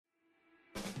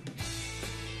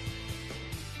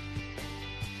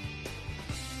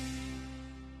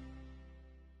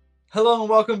Hello and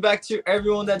welcome back to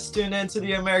everyone that's tuned in to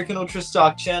the American Ultra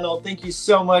Stock channel. Thank you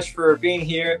so much for being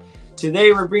here.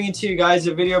 Today we're bringing to you guys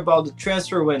a video about the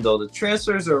transfer window. The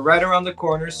transfers are right around the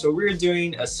corner, so we're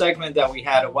doing a segment that we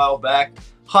had a while back.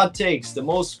 Hot takes, the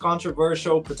most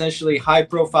controversial, potentially high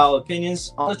profile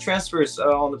opinions on the transfers,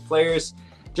 on the players.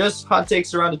 Just hot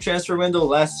takes around the transfer window.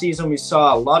 Last season we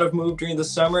saw a lot of move during the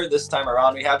summer. This time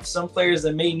around we have some players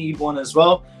that may need one as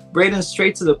well. Braden,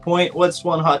 straight to the point, what's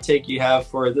one hot take you have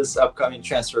for this upcoming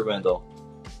transfer window?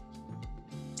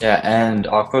 Yeah, and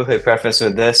I'll quickly preface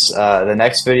with this. The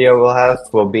next video we'll have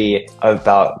will be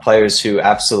about players who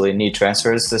absolutely need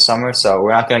transfers this summer. So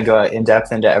we're not going to go in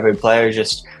depth into every player,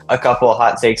 just a couple of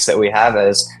hot takes that we have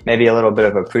as maybe a little bit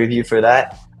of a preview for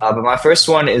that. But my first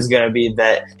one is going to be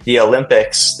that the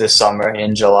Olympics this summer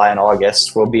in July and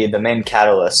August will be the main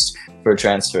catalyst for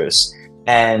transfers.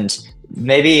 And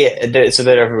maybe it's a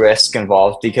bit of a risk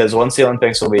involved because once the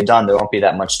Olympics will be done, there won't be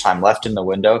that much time left in the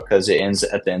window because it ends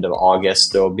at the end of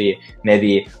August. There will be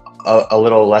maybe a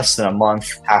little less than a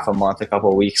month, half a month, a couple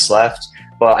of weeks left.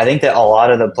 But I think that a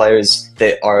lot of the players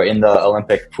that are in the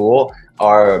Olympic pool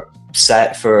are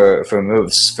set for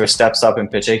moves, for steps up in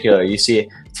particular. You see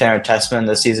Tanner Tessman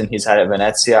this season, he's had at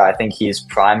Venezia. I think he's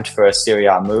primed for a Serie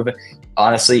A move.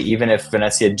 Honestly, even if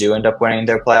Venezia do end up winning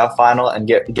their playoff final and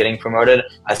getting promoted,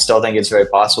 I still think it's very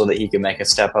possible that he could make a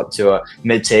step up to a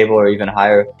mid-table or even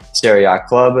higher Serie A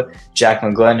club. Jack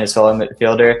McGlynn, his fellow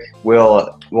midfielder,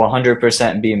 will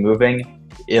 100% be moving,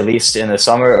 at least in the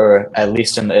summer or at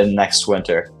least in the next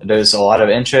winter. There's a lot of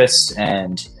interest,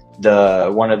 and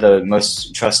one of the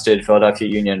most trusted Philadelphia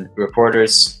Union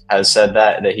reporters has said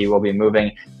that he will be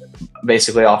moving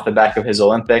basically off the back of his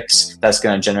Olympics. That's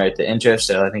going to generate the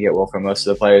interest, and I think it will for most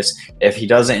of the players. If he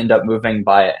doesn't end up moving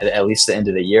by at least the end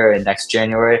of the year in next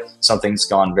January, something's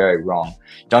gone very wrong.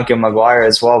 Duncan Maguire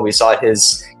as well, we saw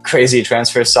his crazy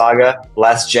transfer saga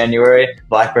last January.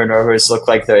 Blackburn Rovers look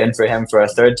like they're in for him for a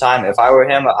third time. If I were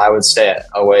him, I would stay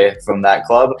away from that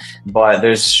club, but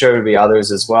there's sure to be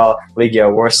others as well.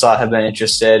 Legia Warsaw have been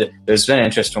interested. There's been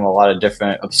interest from a lot of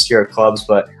different obscure clubs,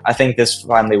 but I think this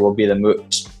finally will be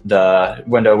the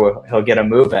window where he'll get a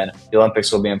move in. The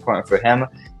Olympics will be important for him.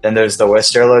 Then there's the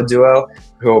Westerlo duo,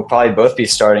 who will probably both be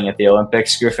starting at the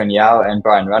Olympics. Griffin Yao and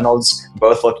Brian Reynolds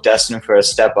both look destined for a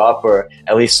step up or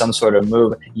at least some sort of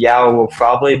move. Yao will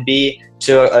probably be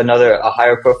to a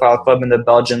higher profile club in the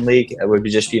Belgian league. It would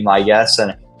just be my guess.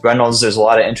 And Reynolds, there's a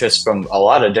lot of interest from a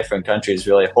lot of different countries,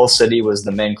 really. Hull City was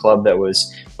the main club that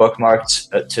was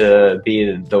bookmarked to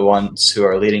be the ones who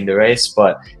are leading the race,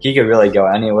 but he could really go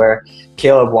anywhere.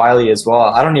 Caleb Wiley as well.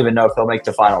 I don't even know if he'll make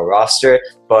the final roster,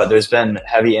 but there's been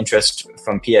heavy interest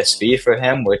from PSV for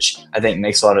him, which I think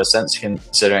makes a lot of sense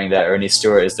considering that Ernie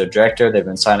Stewart is their director. They've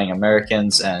been signing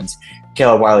Americans, and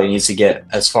Caleb Wiley needs to get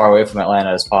as far away from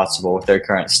Atlanta as possible with their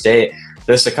current state.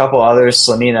 There's a couple others,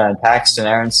 Slanina and Paxton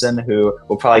Aronson, who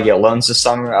will probably get loans this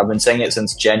summer. I've been saying it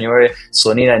since January.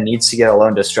 Slanina needs to get a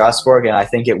loan to Strasbourg, and I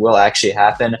think it will actually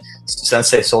happen. Since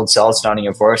they sold Sales to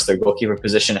Nottingham Forest, their goalkeeper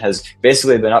position has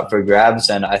basically been up for grabs,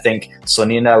 and I think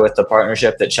Slanina, with the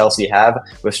partnership that Chelsea have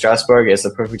with Strasbourg, is the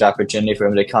perfect opportunity for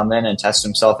him to come in and test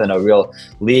himself in a real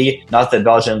league. Not that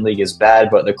Belgian league is bad,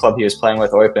 but the club he was playing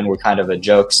with, Eupen, were kind of a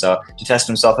joke. So to test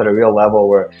himself at a real level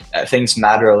where things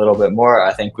matter a little bit more,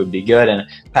 I think would be good. And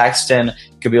Paxton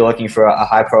could be looking for a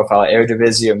high-profile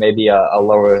Eredivisie or maybe a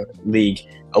lower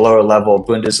level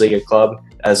Bundesliga club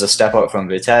as a step up from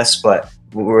Vitesse, but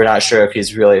we're not sure if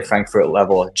he's really Frankfurt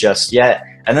level just yet.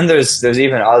 And then there's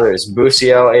even others: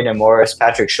 Busio, Aidan Morris,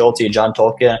 Patrick Schulte, John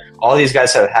Tolkien. All these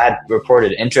guys have had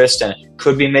reported interest and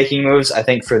could be making moves. I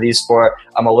think for these four,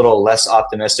 I'm a little less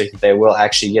optimistic that they will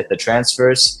actually get the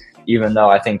transfers, even though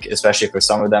I think, especially for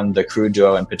some of them, the Crew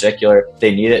duo in particular,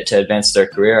 they need it to advance their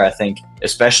career. I think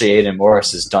especially Aidan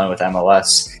Morris is done with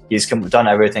MLS. He's done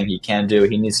everything he can do.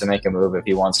 He needs to make a move if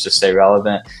he wants to stay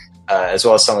relevant, as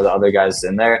well as some of the other guys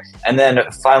in there. And then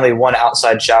finally, one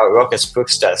outside shout, Rokas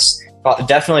Pukstas.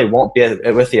 Definitely won't be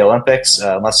with the Olympics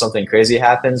unless something crazy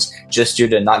happens, just due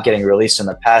to not getting released in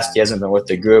the past. He hasn't been with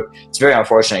the group. It's very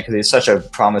unfortunate because he's such a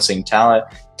promising talent.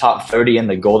 Top 30 in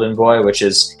the Golden Boy, which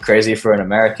is crazy for an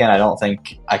American. I don't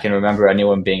think I can remember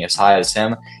anyone being as high as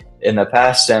him in the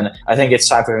past, and I think it's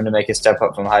time for him to make a step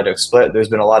up from Hajduk Split. There's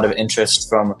been a lot of interest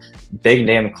from big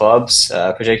name clubs,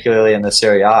 particularly in the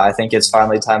Serie A. I think it's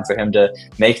finally time for him to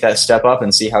make that step up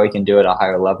and see how he can do it at a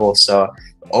higher level. So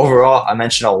overall, I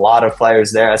mentioned a lot of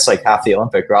players there. That's like half the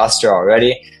Olympic roster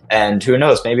already. And who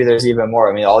knows, maybe there's even more.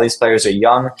 I mean, all these players are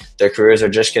young. Their careers are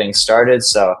just getting started.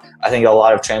 So I think a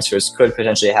lot of transfers could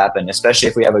potentially happen, especially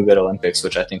if we have a good Olympics,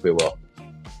 which I think we will.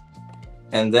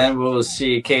 And then we'll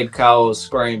see Cade Cowell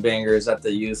scoring bangers at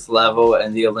the youth level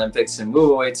and the Olympics and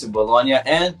move away to Bologna,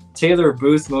 and Taylor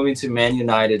Booth moving to Man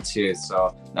United too.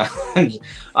 So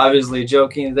obviously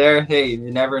joking there. Hey,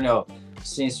 you never know.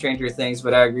 Seen stranger things,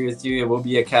 but I agree with you. It will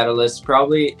be a catalyst.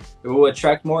 Probably it will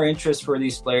attract more interest for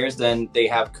these players than they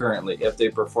have currently if they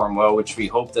perform well, which we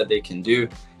hope that they can do,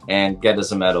 and get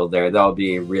us a medal there. That would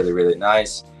be really, really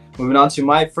nice. Moving on to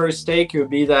my first take, it would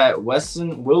be that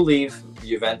Weston will leave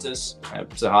Juventus.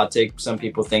 It's a hot take. Some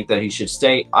people think that he should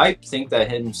stay. I think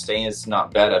that him staying is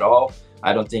not bad at all.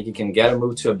 I don't think he can get a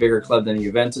move to a bigger club than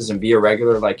Juventus and be a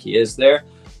regular like he is there.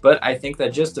 But I think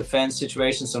that just the fan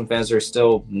situation, some fans are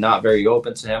still not very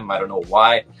open to him. I don't know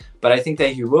why. But I think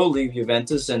that he will leave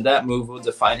Juventus, and that move will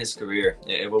define his career.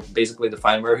 It will basically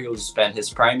define where he will spend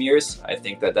his prime years. I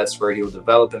think that that's where he will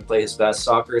develop and play his best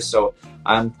soccer. So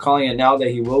I'm calling it now that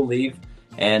he will leave,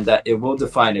 and that it will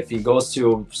define. If he goes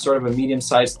to sort of a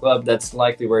medium-sized club, that's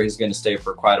likely where he's going to stay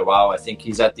for quite a while. I think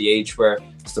he's at the age where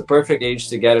it's the perfect age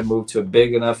to get a move to a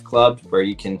big enough club where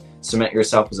you can cement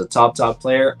yourself as a top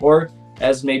player, or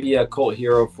as maybe a cult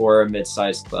hero for a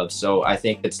mid-sized club. So I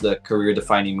think it's the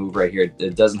career-defining move right here.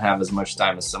 It doesn't have as much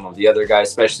time as some of the other guys,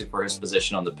 especially for his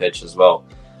position on the pitch as well.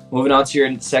 Moving on to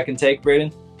your second take,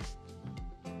 Braden.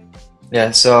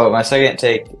 Yeah, so my second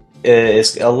take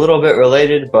is a little bit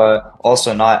related, but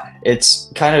also not.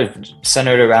 It's kind of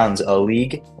centered around a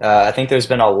league. I think there's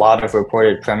been a lot of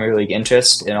reported Premier League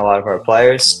interest in a lot of our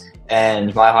players,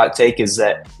 and my hot take is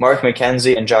that Mark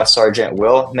McKenzie and Josh Sargent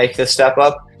will make this step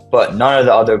up, but none of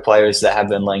the other players that have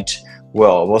been linked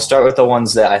will. We'll start with the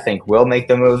ones that I think will make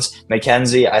the moves.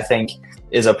 McKenzie, I think,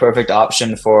 is a perfect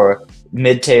option for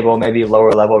mid-table, maybe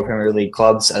lower-level Premier League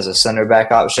clubs as a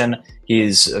center-back option.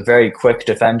 He's a very quick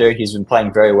defender. He's been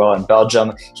playing very well in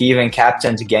Belgium. He even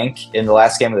captained Genk in the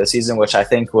last game of the season, which I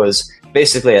think was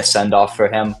basically a send-off for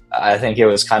him. I think it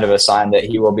was kind of a sign that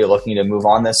he will be looking to move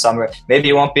on this summer. Maybe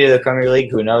he won't be in the Premier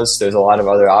League. Who knows? There's a lot of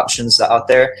other options out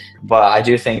there, but I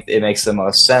do think it makes the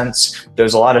most sense.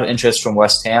 There's a lot of interest from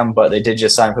West Ham, but they did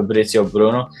just sign Fabrizio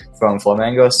Bruno from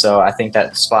Flamengo, so I think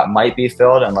that spot might be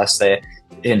filled unless they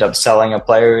end up selling a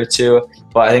player or two.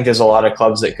 But I think there's a lot of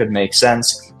clubs that could make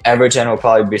sense. Everton will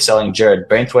probably be selling Jared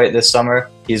Braithwaite this summer.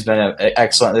 He's been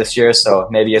excellent this year, so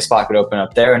maybe a spot could open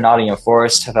up there. Nottingham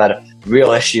Forest have had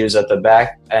real issues at the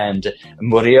back, and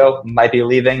Murillo might be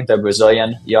leaving, the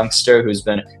Brazilian youngster who's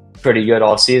been pretty good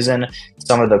all season.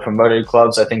 Some of the promoted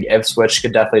clubs, I think Ipswich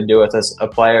could definitely do with a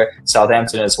player.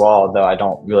 Southampton as well, although I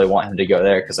don't really want him to go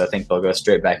there because I think they'll go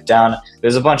straight back down.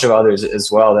 There's a bunch of others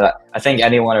as well that I think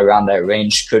anyone around that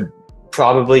range could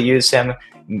probably use him,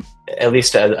 at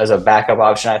least as a backup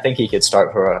option. I think he could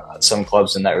start for some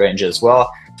clubs in that range as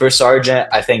well. For Sargent,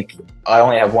 I think I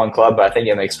only have one club, but I think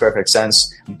it makes perfect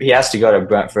sense. He has to go to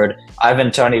Brentford. Ivan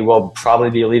Toney will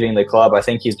probably be leaving the club. I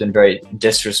think he's been very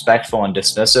disrespectful and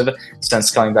dismissive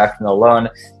since coming back from the loan.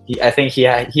 I think he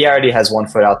already has one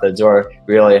foot out the door,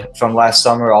 really. From last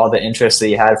summer, all the interest that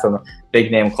he had from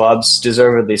big-name clubs,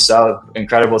 deservedly so.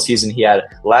 Incredible season he had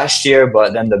last year,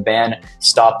 but then the ban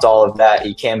stopped all of that.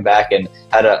 He came back and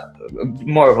had a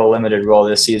more of a limited role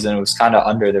this season. It was kind of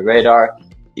under the radar.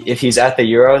 If he's at the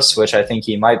Euros, which I think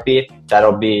he might be,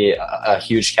 that'll be a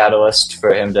huge catalyst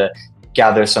for him to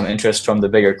gather some interest from the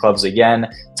bigger clubs again.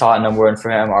 Tottenham were in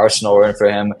for him, Arsenal were in for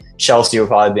him, Chelsea will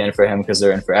probably be in for him because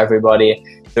they're in for everybody.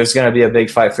 There's going to be a big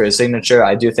fight for his signature.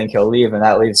 I do think he'll leave, and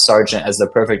that leaves Sargent as the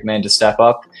perfect man to step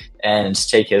up and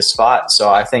take his spot.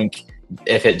 So I think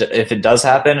if it does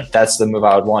happen, that's the move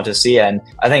I would want to see, and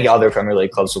I think other Premier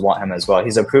League clubs would want him as well.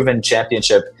 He's a proven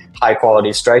championship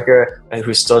high-quality striker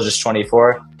who's still just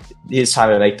 24. It's time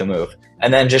to make the move.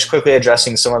 And then just quickly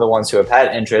addressing some of the ones who have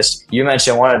had interest, you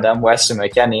mentioned one of them, Weston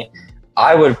McKennie.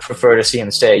 I would prefer to see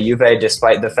him stay at Juve,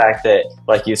 despite the fact that,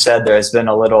 like you said, there has been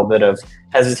a little bit of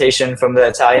hesitation from the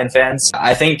Italian fans.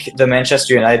 I think the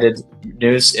Manchester United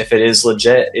news, if it is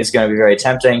legit, is going to be very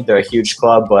tempting. They're a huge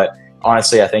club, but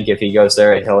honestly, I think if he goes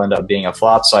there, he'll end up being a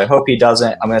flop. So I hope he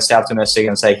doesn't. I'm going to stay optimistic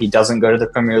and say he doesn't go to the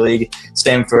Premier League.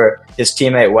 Same for his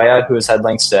teammate Weah, who has had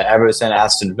links to Everton,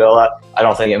 Aston Villa. I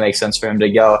don't think it makes sense for him to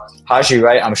go. Haji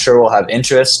Wright, I'm sure will have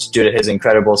interest due to his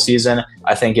incredible season.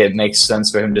 I think it makes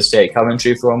sense for him to stay at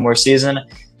Coventry for one more season.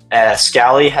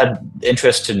 Scally had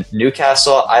interest to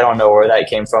Newcastle. I don't know where that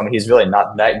came from. He's really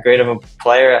not that great of a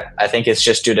player. I think it's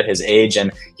just due to his age,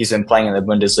 and he's been playing in the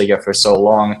Bundesliga for so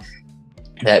long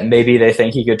that maybe they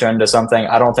think he could turn into something.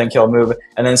 I don't think he'll move.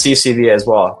 And then CCV as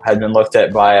well had been looked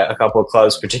at by a couple of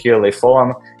clubs, particularly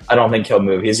Fulham. I don't think he'll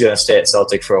move. He's going to stay at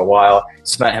Celtic for a while,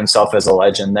 cement himself as a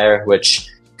legend there, which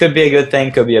could be a good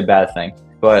thing, could be a bad thing.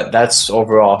 But that's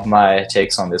overall my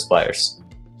takes on these players.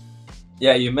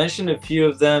 Yeah, you mentioned a few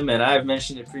of them, and I've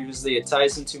mentioned it previously. It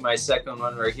ties into my second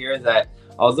one right here that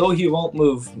although he won't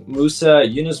move Musa,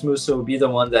 Yunus Musa will be the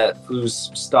one that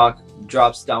whose stock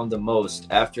drops down the most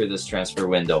after this transfer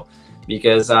window.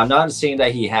 Because I'm not saying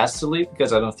that he has to leave,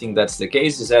 because I don't think that's the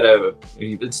case.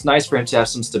 It's nice for him to have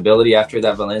some stability after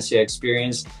that Valencia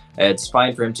experience. It's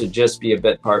fine for him to just be a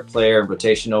bit part player,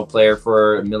 rotational player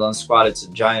for Milan squad. It's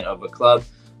a giant of a club.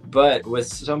 But with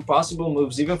some possible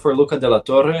moves, even for Luca de la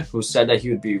Torre, who said that he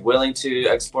would be willing to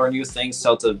explore new things,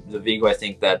 Celta de Vigo, I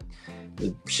think that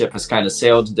the ship has kind of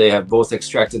sailed. They have both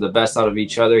extracted the best out of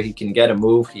each other. He can get a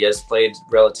move. He has played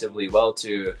relatively well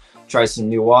to try some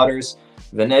new waters.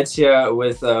 Venezia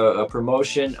with a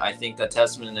promotion. I think that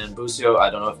Tesman and Busio, I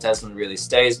don't know if Tesman really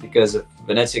stays, because if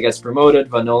Venezia gets promoted,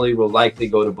 Vanoli will likely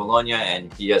go to Bologna,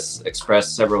 and he has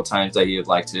expressed several times that he would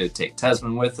like to take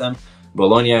Tesman with him.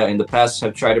 Bologna in the past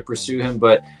have tried to pursue him,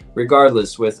 but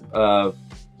regardless, with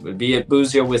be it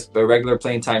Busio with a regular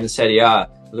playing time in Serie A,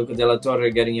 Luca de la Torre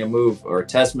getting a move, or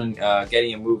Tesman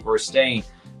getting a move or staying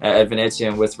at Venezia,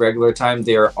 and with regular time,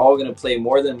 they are all going to play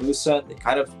more than Musa. They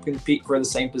kind of compete for the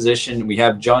same position. We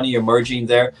have Johnny emerging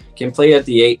there, can play at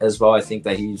the 8 as well. I think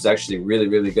that he's actually really,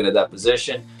 really good at that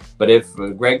position. But if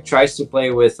Greg tries to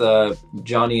play with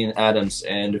Johnny and Adams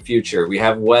in the future, we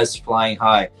have Wes flying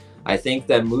high. I think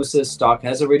that Musa's stock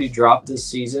has already dropped this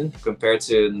season compared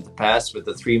to in the past with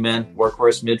the 3-man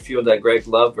workhorse midfield that Greg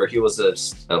loved, where he was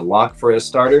a lock for a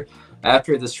starter.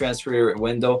 After this transfer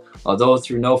window, although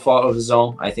through no fault of his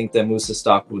own, I think that Musa's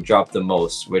stock will drop the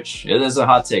most, which it is a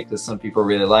hot take because some people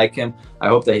really like him. I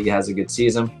hope that he has a good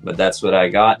season, but that's what I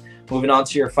got. Moving on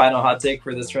to your final hot take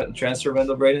for this transfer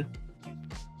window, Braden.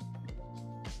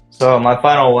 So my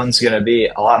final one's going to be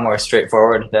a lot more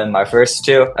straightforward than my first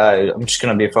two. I'm just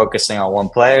going to be focusing on one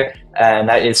player, and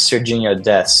that is Serginho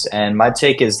Dest. And my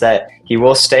take is that he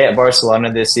will stay at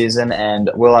Barcelona this season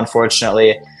and will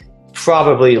unfortunately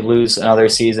probably lose another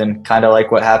season, kind of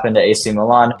like what happened to AC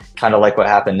Milan, kind of like what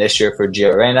happened this year for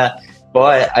Gio Reyna.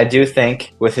 But I do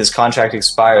think with his contract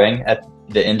expiring at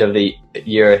the end of the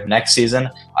year next season,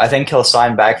 I think he'll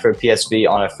sign back for PSV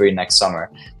on a free next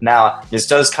summer. Now, this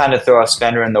does kind of throw a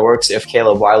spanner in the works if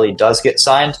Caleb Wiley does get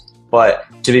signed, but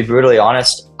to be brutally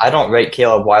honest, I don't rate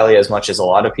Caleb Wiley as much as a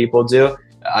lot of people do.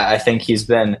 I think he's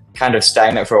been kind of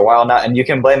stagnant for a while now, and you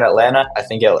can blame Atlanta. I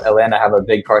think Atlanta have a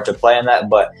big part to play in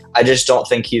that, but I just don't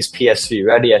think he's PSV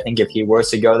ready. I think if he were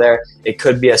to go there, it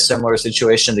could be a similar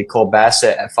situation to Cole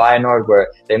Bassett at Feyenoord,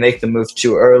 where they make the move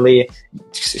too early,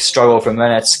 struggle for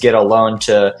minutes, get a loan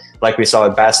to, like we saw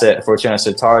with Bassett at Fortuna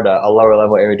Sittard, a lower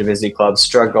level Eredivisie club,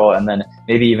 struggle, and then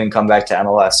maybe even come back to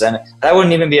MLS. And that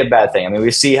wouldn't even be a bad thing. I mean, we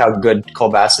see how good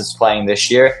Cole Bassett's playing this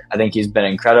year. I think he's been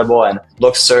incredible and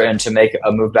looks certain to make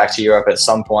a move back to Europe at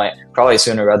some point, probably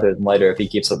sooner rather than later if he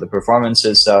keeps up the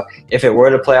performances. So if it were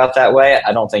to play out that way,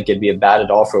 I don't think it'd be bad at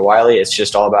all for Wiley. It's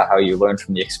just all about how you learn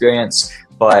from the experience.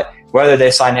 But whether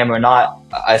they sign him or not,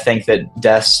 I think that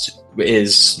Dest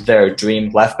is their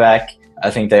dream left back.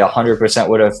 I think they 100%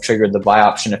 would have triggered the buy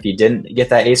option if he didn't get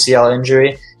that ACL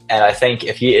injury. And I think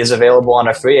if he is available on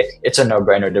a free, it's a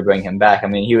no-brainer to bring him back. I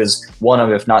mean, he was one of,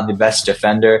 if not the best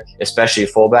defender, especially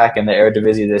fullback in the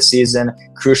Eredivisie this season.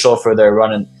 Crucial for their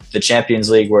run in the Champions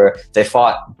League, where they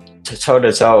fought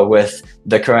toe-to-toe with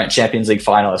the current Champions League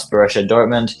finalist, Borussia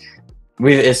Dortmund.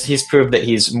 He's proved that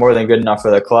he's more than good enough for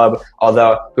the club,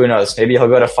 although who knows, maybe he'll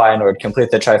go to Feyenoord,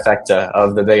 complete the trifecta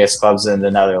of the biggest clubs in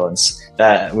the Netherlands.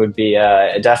 That would be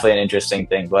definitely an interesting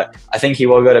thing, but I think he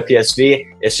will go to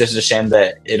PSV. It's just a shame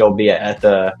that it'll be at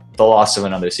the loss of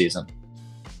another season.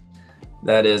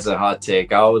 That is a hot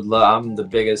take. I'm the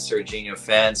biggest Serginho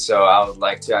fan, so I would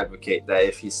like to advocate that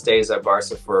if he stays at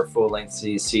Barca for a full-length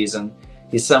season,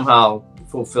 he somehow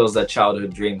fulfills that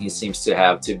childhood dream he seems to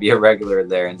have to be a regular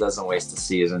there and doesn't waste a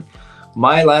season.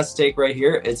 My last take right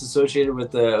here, it's associated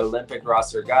with the Olympic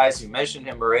roster guys. You mentioned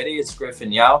him already. It's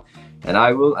Griffin Yao, and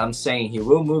I'm saying he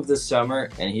will move this summer,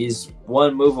 and he's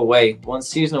one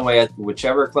season away at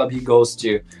whichever club he goes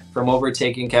to from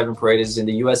overtaking Kevin Paredes in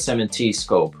the USMNT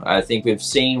scope. I think we've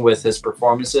seen with his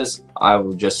performances, I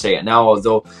will just say it now,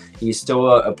 although he's still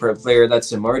a player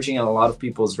that's emerging on a lot of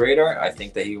people's radar, I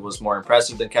think that he was more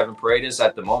impressive than Kevin Paredes.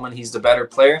 At the moment, he's the better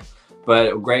player.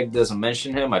 But Greg doesn't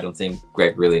mention him. I don't think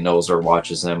Greg really knows or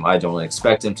watches him. I don't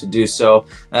expect him to do so.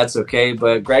 That's okay.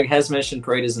 But Greg has mentioned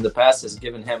Paredes in the past, has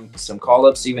given him some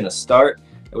call-ups, even a start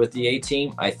with the A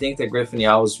team. I think that Griffin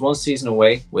Yao is one season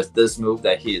away with this move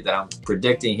that I'm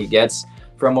predicting he gets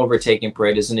from overtaking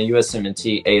Paredes in the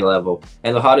USMNT A level.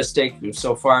 And the hottest take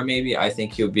so far, maybe, I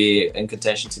think he'll be in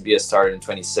contention to be a starter in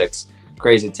 26.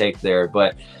 Crazy take there.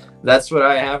 But that's what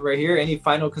I have right here. Any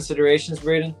final considerations,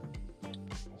 Braden?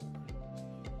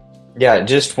 Yeah,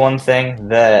 just one thing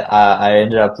that I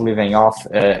ended up leaving off,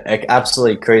 an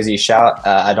absolutely crazy shout.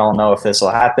 I don't know if this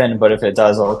will happen, but if it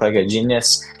does, I'll look like a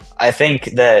genius. I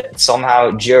think that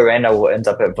somehow Gio Reyna will end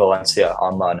up at Valencia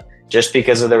on loan, just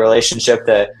because of the relationship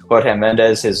that Jorge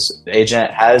Mendes, his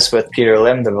agent, has with Peter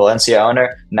Lim, the Valencia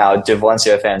owner. Now, do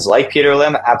Valencia fans like Peter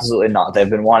Lim? Absolutely not. They've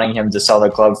been wanting him to sell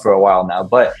the club for a while now,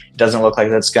 but it doesn't look like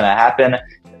that's going to happen.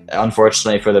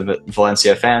 Unfortunately for the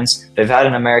Valencia fans, they've had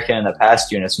an American in the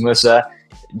past, Yunus Musa.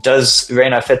 Does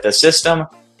Reyna fit the system?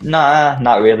 Nah,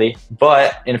 not really.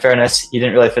 But in fairness, he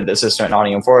didn't really fit the system at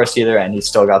Nottingham Forest either, and he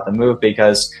still got the move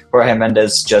because Jorge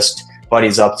Mendes just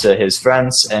buddies up to his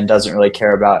friends and doesn't really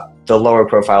care about the lower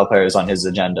profile players on his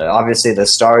agenda. Obviously, the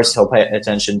stars he'll pay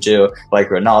attention to, like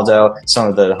Ronaldo, some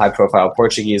of the high profile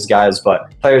Portuguese guys,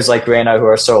 but players like Reyna, who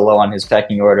are so low on his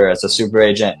pecking order as a super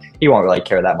agent, he won't really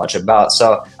care that much about.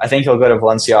 So I think he'll go to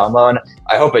Valencia on loan.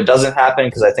 I hope it doesn't happen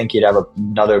because I think he'd have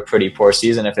another pretty poor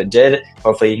season if it did.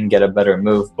 Hopefully he can get a better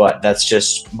move, but that's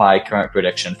just my current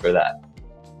prediction for that.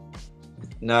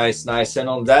 Nice, nice. And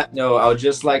on that note, I would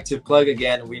just like to plug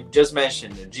again, we just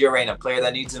mentioned Gio Reyna, player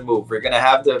that needs a move. We're going to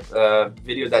have the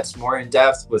video that's more in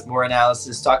depth with more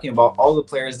analysis, talking about all the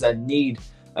players that need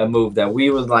a move that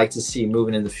we would like to see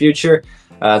moving in the future.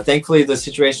 Thankfully, the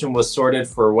situation was sorted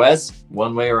for Wes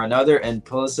one way or another and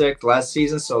Pulisic last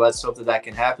season, so let's hope that that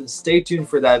can happen. Stay tuned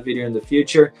for that video in the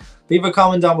future. Leave a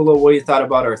comment down below what you thought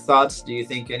about our thoughts. Do you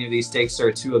think any of these takes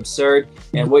are too absurd?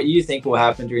 And what you think will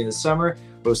happen during the summer?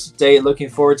 We'll stay looking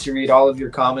forward to read all of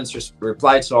your comments or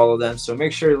reply to all of them. So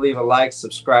make sure to leave a like,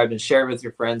 subscribe, and share with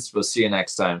your friends. We'll see you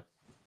next time.